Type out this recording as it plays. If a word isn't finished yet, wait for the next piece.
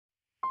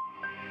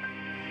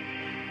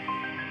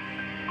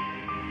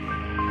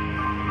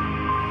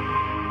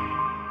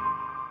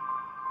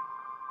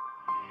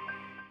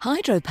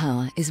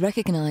Hydropower is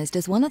recognised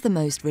as one of the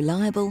most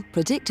reliable,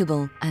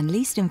 predictable and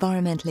least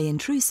environmentally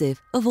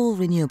intrusive of all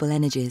renewable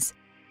energies.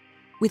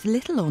 With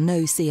little or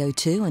no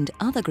CO2 and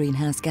other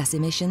greenhouse gas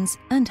emissions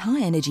and high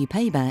energy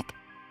payback,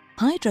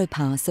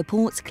 hydropower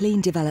supports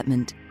clean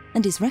development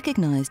and is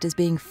recognised as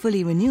being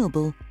fully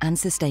renewable and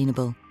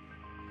sustainable.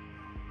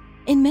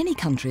 In many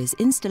countries,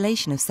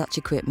 installation of such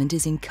equipment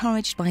is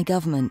encouraged by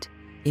government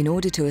in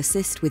order to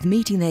assist with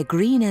meeting their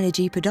green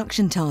energy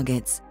production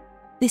targets.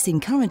 This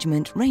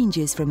encouragement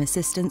ranges from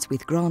assistance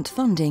with grant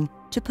funding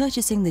to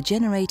purchasing the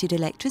generated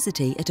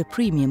electricity at a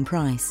premium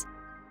price.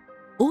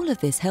 All of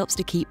this helps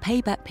to keep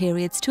payback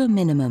periods to a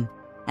minimum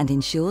and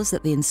ensures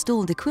that the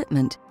installed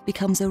equipment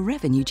becomes a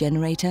revenue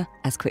generator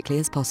as quickly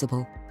as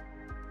possible.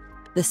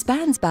 The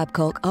Spaans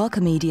Babcock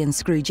Archimedean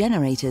screw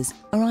generators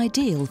are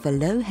ideal for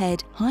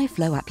low-head,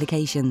 high-flow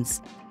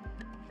applications.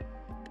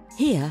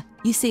 Here,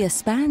 you see a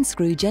span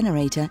screw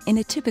generator in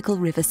a typical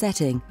river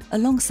setting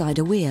alongside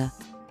a weir,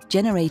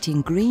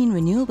 generating green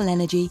renewable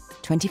energy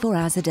 24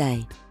 hours a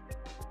day.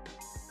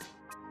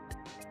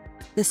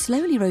 The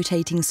slowly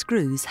rotating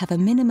screws have a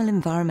minimal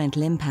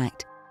environmental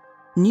impact.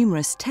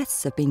 Numerous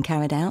tests have been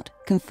carried out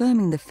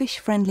confirming the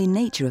fish-friendly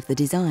nature of the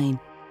design.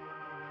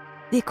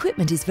 The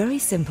equipment is very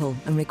simple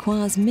and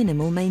requires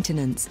minimal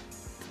maintenance.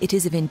 It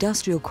is of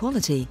industrial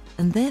quality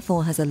and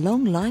therefore has a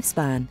long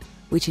lifespan,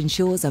 which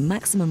ensures a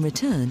maximum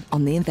return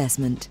on the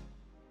investment.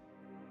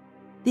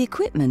 The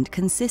equipment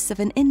consists of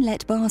an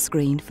inlet bar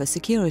screen for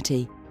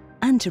security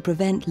and to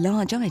prevent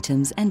large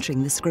items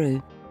entering the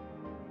screw.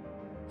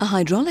 A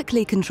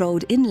hydraulically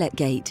controlled inlet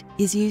gate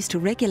is used to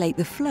regulate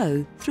the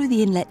flow through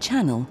the inlet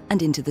channel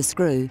and into the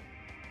screw.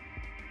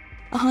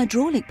 A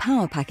hydraulic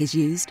power pack is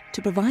used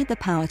to provide the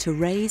power to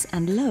raise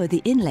and lower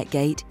the inlet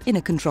gate in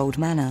a controlled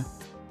manner.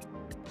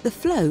 The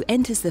flow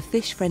enters the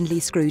fish-friendly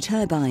screw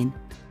turbine.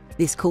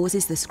 This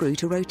causes the screw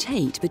to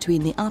rotate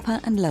between the upper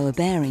and lower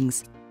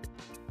bearings.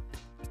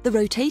 The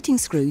rotating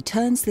screw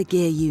turns the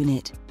gear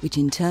unit, which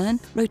in turn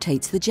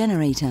rotates the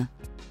generator.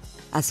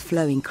 As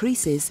flow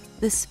increases,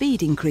 the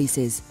speed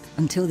increases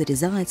until the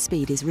desired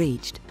speed is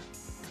reached.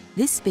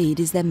 This speed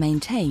is then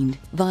maintained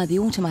via the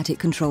automatic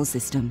control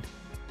system.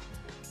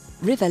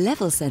 River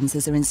level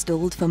sensors are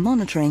installed for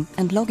monitoring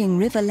and logging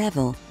river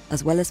level,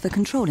 as well as for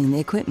controlling the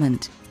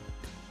equipment.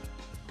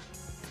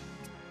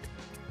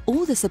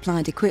 All the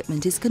supplied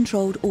equipment is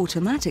controlled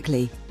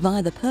automatically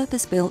via the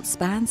purpose-built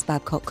Spaans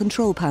Babcock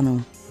control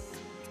panel.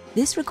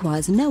 This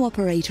requires no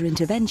operator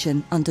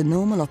intervention under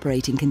normal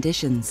operating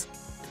conditions.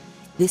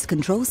 This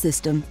control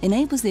system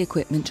enables the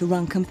equipment to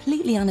run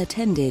completely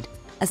unattended,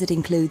 as it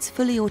includes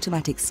fully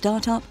automatic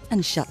startup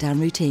and shutdown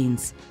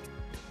routines.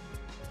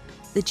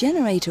 The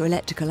generator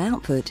electrical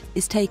output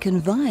is taken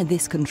via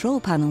this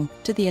control panel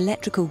to the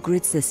electrical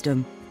grid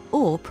system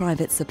or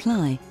private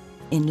supply,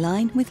 in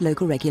line with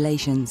local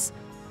regulations.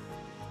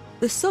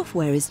 The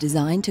software is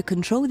designed to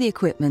control the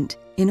equipment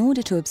in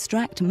order to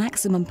abstract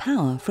maximum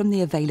power from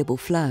the available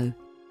flow.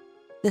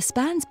 The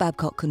Spaans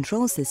Babcock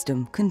control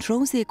system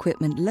controls the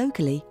equipment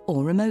locally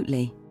or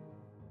remotely.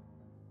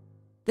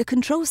 The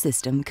control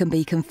system can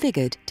be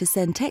configured to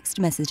send text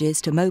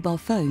messages to mobile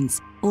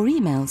phones or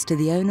emails to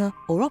the owner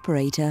or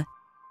operator.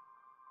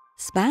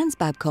 Spaans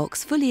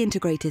Babcock's fully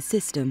integrated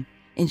system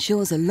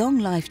ensures a long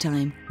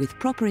lifetime with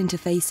proper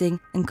interfacing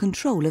and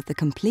control of the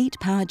complete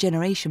power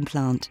generation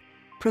plant,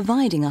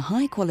 providing a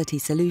high-quality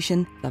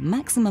solution for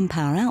maximum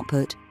power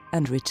output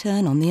and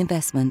return on the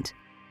investment.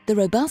 The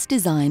robust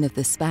design of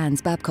the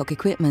Spaans Babcock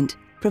equipment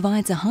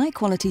provides a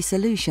high-quality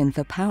solution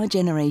for power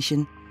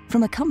generation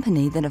from a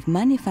company that have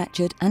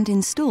manufactured and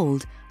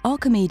installed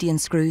Archimedean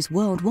screws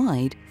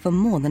worldwide for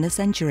more than a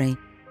century.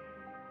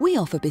 We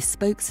offer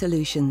bespoke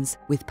solutions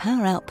with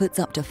power outputs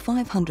up to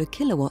 500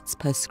 kilowatts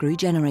per screw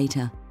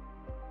generator.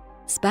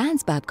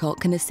 Spaans Babcock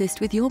can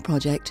assist with your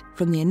project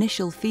from the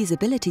initial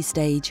feasibility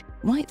stage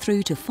right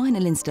through to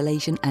final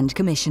installation and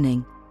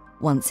commissioning.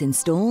 Once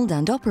installed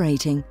and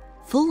operating,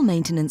 full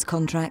maintenance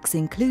contracts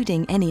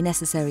including any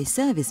necessary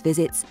service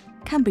visits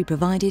can be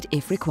provided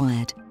if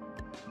required.